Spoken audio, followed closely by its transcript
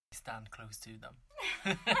stand close to them.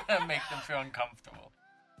 Make them feel uncomfortable.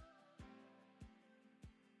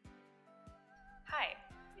 Hi,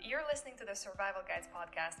 you're listening to the Survival Guides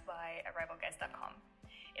podcast by ArrivalGuides.com.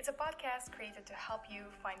 It's a podcast created to help you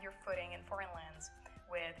find your footing in foreign lands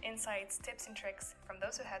with insights, tips, and tricks from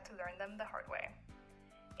those who had to learn them the hard way.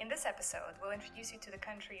 In this episode, we'll introduce you to the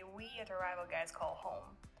country we at Arrival Guides call home,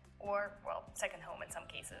 or, well, second home in some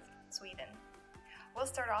cases, Sweden. We'll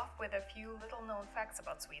start off with a few little-known facts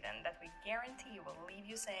about Sweden that we guarantee will leave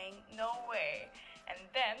you saying, no way, and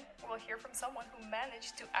then we'll hear from someone who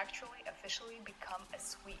managed to actually officially become a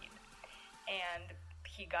Swede. And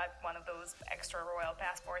he got one of those extra royal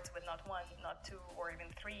passports with not one, not two, or even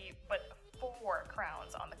three, but 4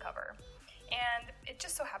 crowns on the cover. And it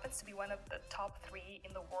just so happens to be one of the top 3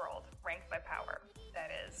 in the world, ranked by power. That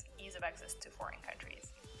is, ease of access to foreign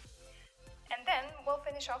countries. And then we'll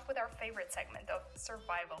finish off with our favorite segment of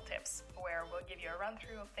survival tips, where we'll give you a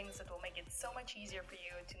run-through of things that will make it so much easier for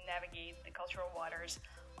you to navigate the cultural waters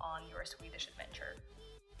on your Swedish adventure.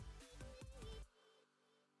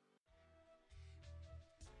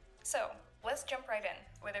 So, let's jump right in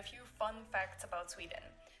with a few fun facts about Sweden,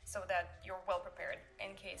 so that you're well prepared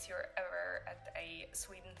in case you're ever at a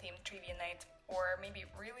Sweden-themed trivia night, or maybe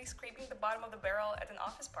really scraping the bottom of the barrel at an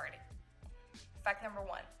office party. Fact number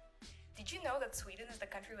 1. Did you know that Sweden is the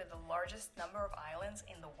country with the largest number of islands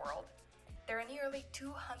in the world? There are nearly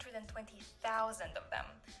 220,000 of them,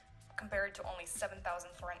 compared to only 7,000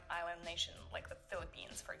 for an island nation like the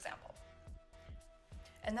Philippines, for example.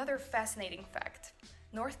 Another fascinating fact.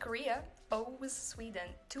 North Korea owes Sweden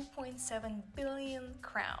 2.7 billion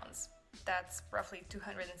crowns. That's roughly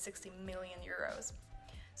 260 million euros.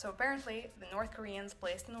 So apparently, the North Koreans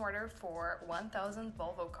placed an order for 1,000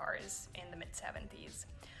 Volvo cars in the mid-70s.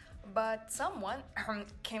 But someone,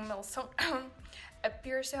 Kim Il-sung,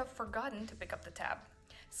 appears to have forgotten to pick up the tab.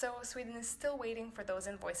 So Sweden is still waiting for those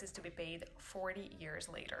invoices to be paid 40 years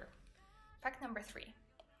later. Fact number 3.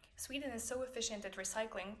 Sweden is so efficient at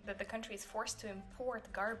recycling that the country is forced to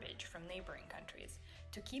import garbage from neighboring countries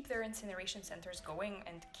to keep their incineration centers going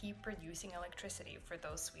and keep producing electricity for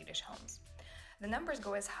those Swedish homes. The numbers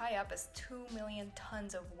go as high up as 2 million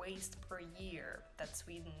tons of waste per year that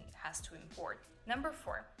Sweden has to import. Number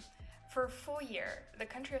 4. For a full year, the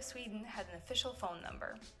country of Sweden had an official phone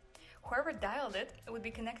number. Whoever dialed it would be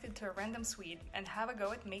connected to a random Swede and have a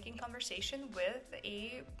go at making conversation with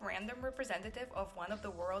a random representative of one of the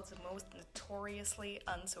world's most notoriously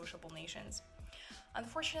unsociable nations.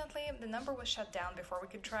 Unfortunately, the number was shut down before we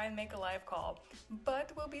could try and make a live call,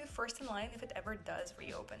 but we'll be the first in line if it ever does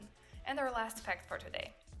reopen. And our last fact for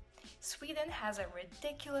today. Sweden has a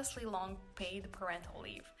ridiculously long paid parental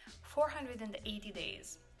leave, 480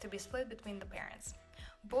 days, to be split between the parents.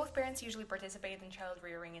 Both parents usually participate in child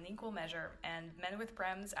rearing in equal measure, and men with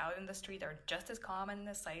prems out in the street are just as common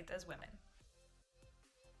a sight as women.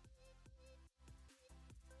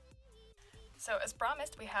 So, as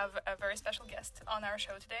promised, we have a very special guest on our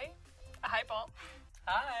show today. Hi, Paul.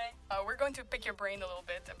 Hi! We're going to pick your brain a little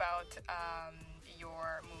bit about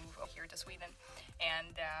your move here to Sweden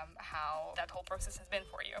and how that whole process has been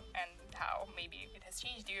for you and how maybe it has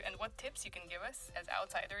changed you and what tips you can give us as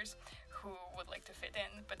outsiders who would like to fit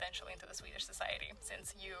in potentially into the Swedish society,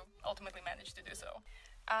 since you ultimately managed to do so.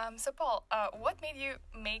 So Paul, what made you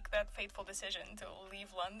make that fateful decision to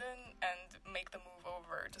leave London and make the move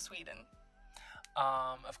over to Sweden?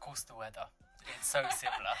 Of course the weather. It's so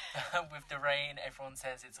similar. With the rain, everyone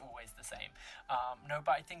says it's always the same. No,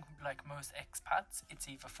 but I think like most expats, it's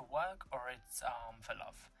either for work or it's for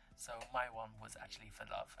love. So my one was actually for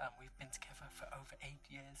love. We've been together for over 8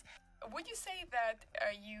 years. Would you say that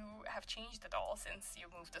you have changed at all since you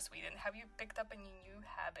moved to Sweden? Have you picked up any new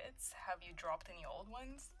habits? Have you dropped any old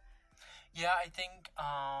ones? Yeah, I think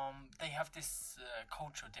they have this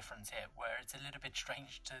cultural difference here where it's a little bit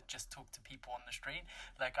strange to just talk to people on the street.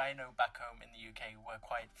 Like I know back home in the UK we're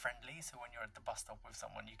quite friendly, so when you're at the bus stop with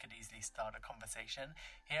someone you could easily start a conversation.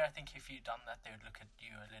 Here I think if you'd done that they would look at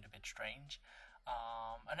you a little bit strange.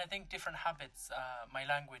 And I think different habits, my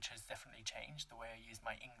language has definitely changed, the way I use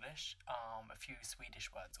my English. A few Swedish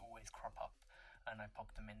words always crop up and I pop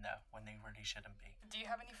them in there when they really shouldn't be. Do you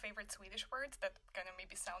have any favorite Swedish words that kind of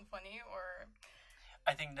maybe sound funny or...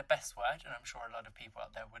 I think the best word, and I'm sure a lot of people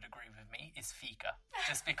out there would agree with me, is fika,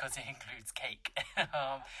 just because it includes cake.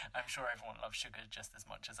 I'm sure everyone loves sugar just as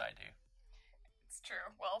much as I do. It's true.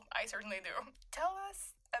 Well, I certainly do. Tell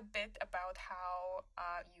us a bit about how how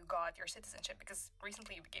you got your citizenship, because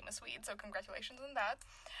recently you became a Swede, so congratulations on that.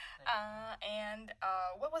 And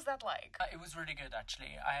what was that like? It was really good,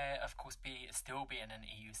 actually. I, of course, still being an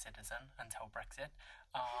EU citizen until Brexit.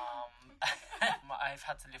 I've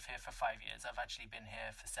had to live here for 5 years. I've actually been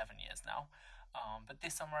here for 7 years now. But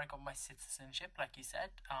this summer I got my citizenship, like you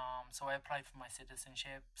said. So I applied for my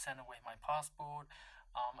citizenship, sent away my passport.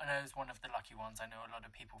 And I was one of the lucky ones. I know a lot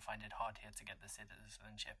of people find it hard here to get the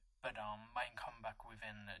citizenship, but mine come back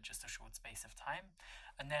within just a short space of time.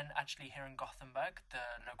 And then actually here in Gothenburg, the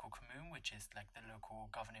local commune, which is like the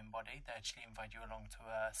local governing body, they actually invite you along to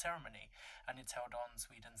a ceremony, and it's held on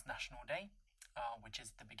Sweden's National Day, which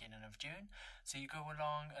is the beginning of June. So you go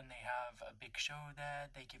along and they have a big show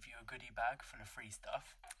there. They give you a goodie bag full of free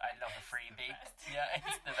stuff. I love a freebie. Yeah,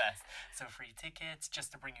 it's the best. So free tickets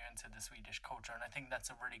just to bring you into the Swedish culture. And I think that's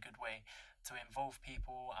a really good way to involve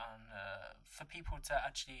people and for people to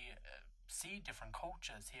actually see different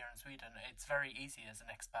cultures here in Sweden. It's very easy as an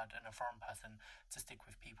expat and a foreign person to stick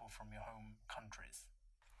with people from your home countries.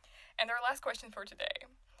 And our last question for today.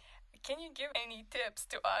 Can you give any tips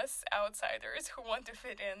to us outsiders who want to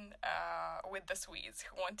fit in with the Swedes,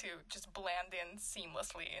 who want to just blend in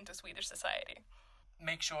seamlessly into Swedish society?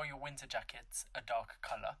 Make sure your winter jacket's a dark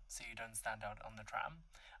colour so you don't stand out on the tram.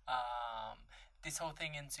 This whole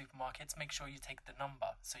thing in supermarkets, make sure you take the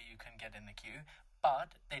number so you can get in the queue,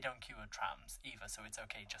 but they don't queue at trams either, so it's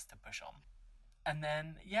okay just to push on. And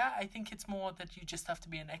then, yeah, I think it's more that you just have to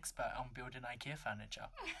be an expert on building IKEA furniture.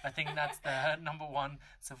 I think that's the number one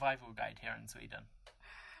survival guide here in Sweden.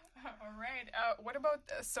 All right. What about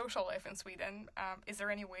social life in Sweden? Is there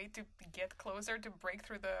any way to get closer, to break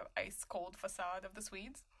through the ice-cold facade of the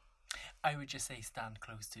Swedes? I would just say stand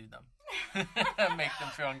close to them. Make them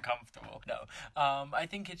feel uncomfortable. No. I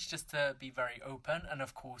think it's just to be very open and,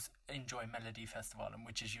 of course, enjoy Melody Festival,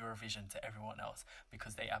 which is Eurovision to everyone else,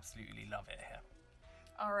 because they absolutely love it here.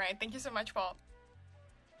 All right. Thank you so much, Paul.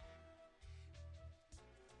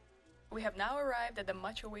 We have now arrived at the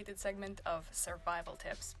much-awaited segment of survival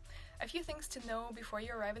tips. A few things to know before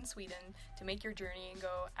you arrive in Sweden to make your journey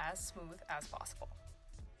go as smooth as possible.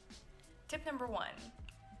 Tip number 1.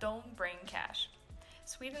 Don't bring cash.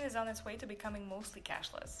 Sweden is on its way to becoming mostly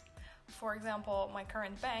cashless. For example, my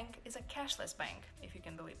current bank is a cashless bank, if you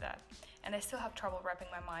can believe that, and I still have trouble wrapping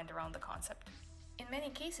my mind around the concept. In many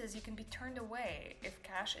cases, you can be turned away if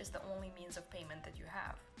cash is the only means of payment that you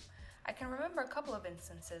have. I can remember a couple of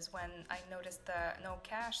instances when I noticed the no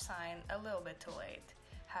cash sign a little bit too late,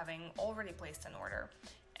 having already placed an order,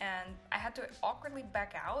 and I had to awkwardly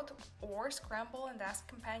back out or scramble and ask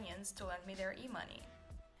companions to lend me their e-money.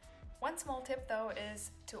 One small tip, though, is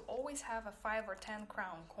to always have a 5 or 10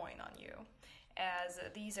 crown coin on you, as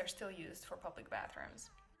these are still used for public bathrooms.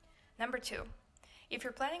 Number 2. If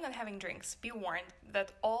you're planning on having drinks, be warned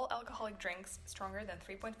that all alcoholic drinks stronger than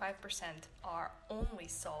 3.5% are only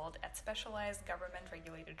sold at specialized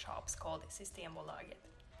government-regulated shops called Systembolaget.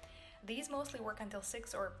 These mostly work until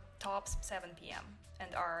 6 or tops 7 p.m.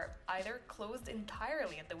 and are either closed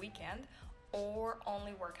entirely at the weekend or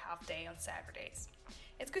only work half day on Saturdays.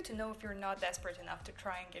 It's good to know if you're not desperate enough to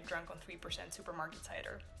try and get drunk on 3% supermarket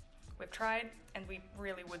cider. We've tried, and we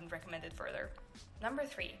really wouldn't recommend it further. Number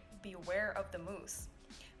 3, beware of the moose.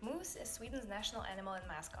 Moose is Sweden's national animal and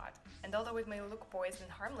mascot, and although it may look poised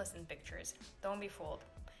and harmless in pictures, don't be fooled.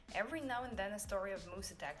 Every now and then a story of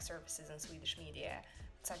moose attack surfaces in Swedish media,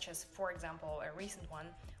 such as, for example, a recent one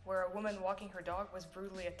where a woman walking her dog was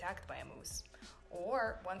brutally attacked by a moose,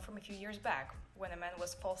 or one from a few years back when a man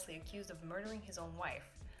was falsely accused of murdering his own wife,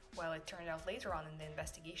 while it turned out later on in the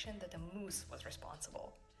investigation that a moose was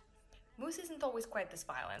responsible. Moose isn't always quite this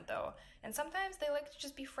violent, though, and sometimes they like to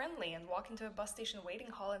just be friendly and walk into a bus station waiting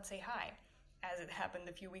hall and say hi, as it happened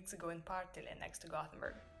a few weeks ago in Partille next to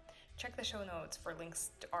Gothenburg. Check the show notes for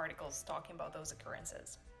links to articles talking about those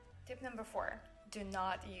occurrences. Tip number 4. Do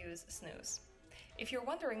not use snus. If you're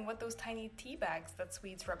wondering what those tiny tea bags that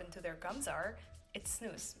Swedes rub into their gums are, it's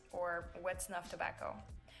snus, or wet snuff tobacco.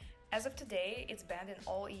 As of today, it's banned in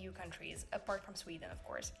all EU countries, apart from Sweden, of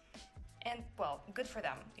course. And, well, good for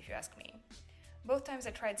them, if you ask me. Both times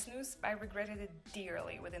I tried snus, I regretted it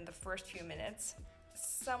dearly within the first few minutes,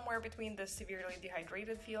 somewhere between the severely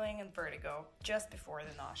dehydrated feeling and vertigo, just before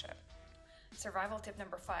the nausea. Survival tip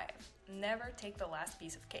number 5. Never take the last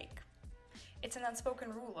piece of cake. It's an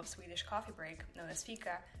unspoken rule of Swedish coffee break, known as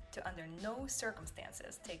fika, to under no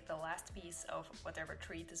circumstances take the last piece of whatever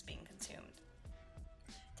treat is being consumed.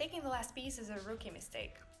 Taking the last piece is a rookie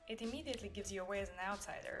mistake. It immediately gives you away as an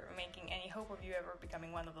outsider, making any hope of you ever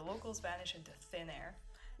becoming one of the locals vanish into thin air.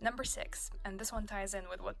 Number 6, and this one ties in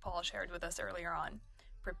with what Paul shared with us earlier on.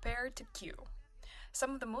 Prepare to queue.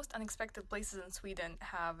 Some of the most unexpected places in Sweden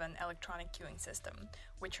have an electronic queuing system,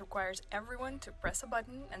 which requires everyone to press a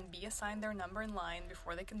button and be assigned their number in line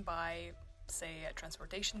before they can buy, say, a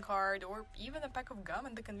transportation card or even a pack of gum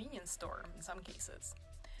in the convenience store in some cases.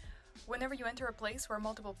 Whenever you enter a place where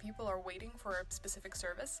multiple people are waiting for a specific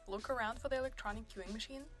service, look around for the electronic queuing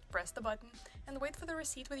machine, press the button, and wait for the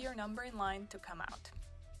receipt with your number in line to come out.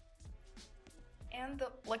 And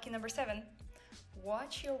the lucky number 7.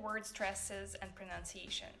 Watch your word stresses and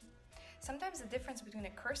pronunciation. Sometimes the difference between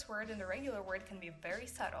a curse word and a regular word can be very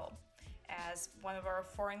subtle, as one of our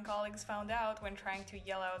foreign colleagues found out when trying to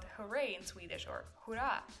yell out hooray in Swedish, or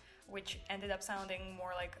hurra, which ended up sounding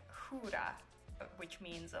more like hura, which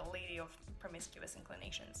means a lady of promiscuous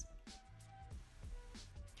inclinations.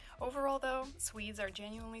 Overall though, Swedes are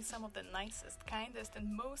genuinely some of the nicest, kindest,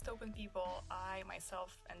 and most open people I,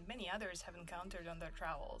 myself, and many others have encountered on their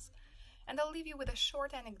travels. And I'll leave you with a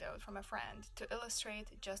short anecdote from a friend to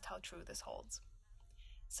illustrate just how true this holds.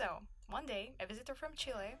 So, one day, a visitor from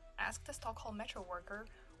Chile asked a Stockholm metro worker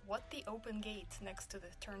what the open gate next to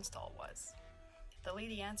the turnstile was. The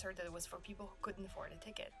lady answered that it was for people who couldn't afford a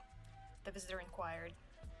ticket. The visitor inquired,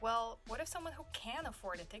 "Well, what if someone who can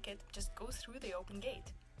afford a ticket just goes through the open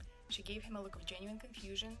gate?" She gave him a look of genuine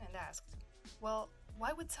confusion and asked, "Well,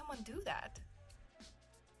 why would someone do that?"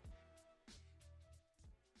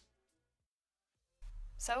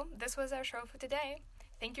 So, this was our show for today.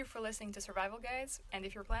 Thank you for listening to Survival Guides, and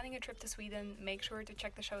if you're planning a trip to Sweden, make sure to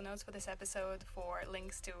check the show notes for this episode for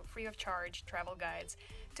links to free of charge travel guides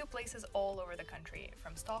to places all over the country,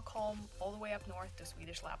 from Stockholm all the way up north to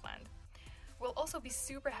Swedish Lapland. We'll also be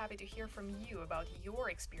super happy to hear from you about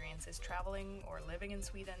your experiences traveling or living in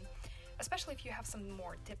Sweden, especially if you have some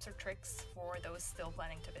more tips or tricks for those still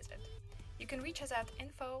planning to visit. You can reach us at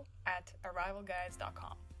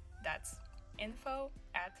info@arrivalguides.com. That's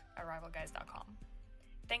info@arrivalguides.com.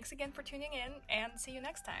 Thanks again for tuning in, and see you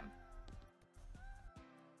next time.